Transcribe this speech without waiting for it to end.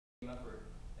effort.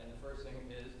 And the first thing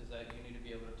is that you need to be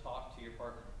able to talk to your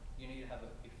partner. You need to have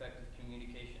effective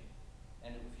communication.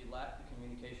 And if you lack the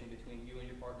communication between you and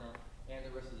your partner and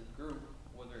the rest of the group,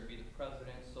 whether it be the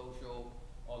president, social,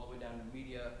 all the way down to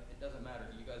media, it doesn't matter.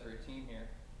 You guys are a team here,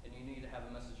 and you need to have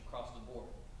a message across the board.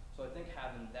 So I think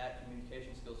having that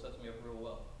communication skill sets me up real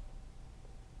well.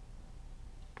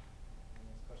 The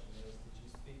next question is, did you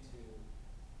speak to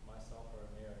myself or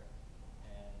Amir,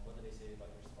 and what did they say about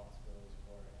your responsibilities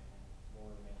for it, and what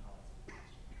were the main highlights of the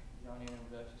position? Johnny and I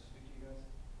would actually speak to you guys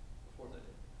before they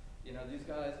did. You know, these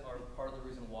guys are part of the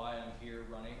reason why I'm here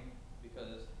running,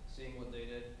 because seeing what they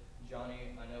did,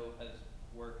 Johnny, I know, has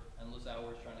worked endless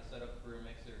hours trying to set up Career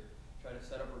Mixer, try to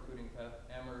set up recruiting prep.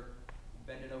 Emmer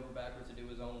bending over backwards to do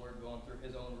his own work, going through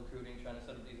his own recruiting, trying to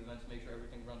set up these events, make sure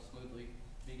everything runs smoothly,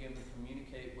 being able to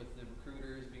communicate with the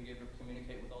recruiters, being able to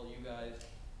communicate with all you guys,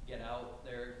 get out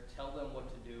there, tell them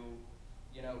what to do,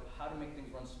 you know, how to make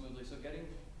things run smoothly. So getting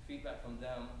feedback from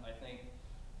them, I think,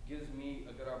 gives me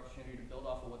a good opportunity to build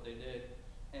off of what they did.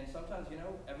 And sometimes, you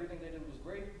know, everything they did was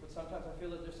great, but sometimes I feel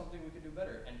that there's something we could do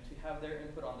better. And to have their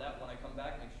input on that when I come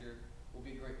back next year will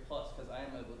be a great plus, because I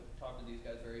am able to talk to these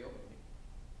guys very openly.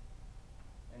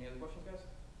 Any other questions, guys?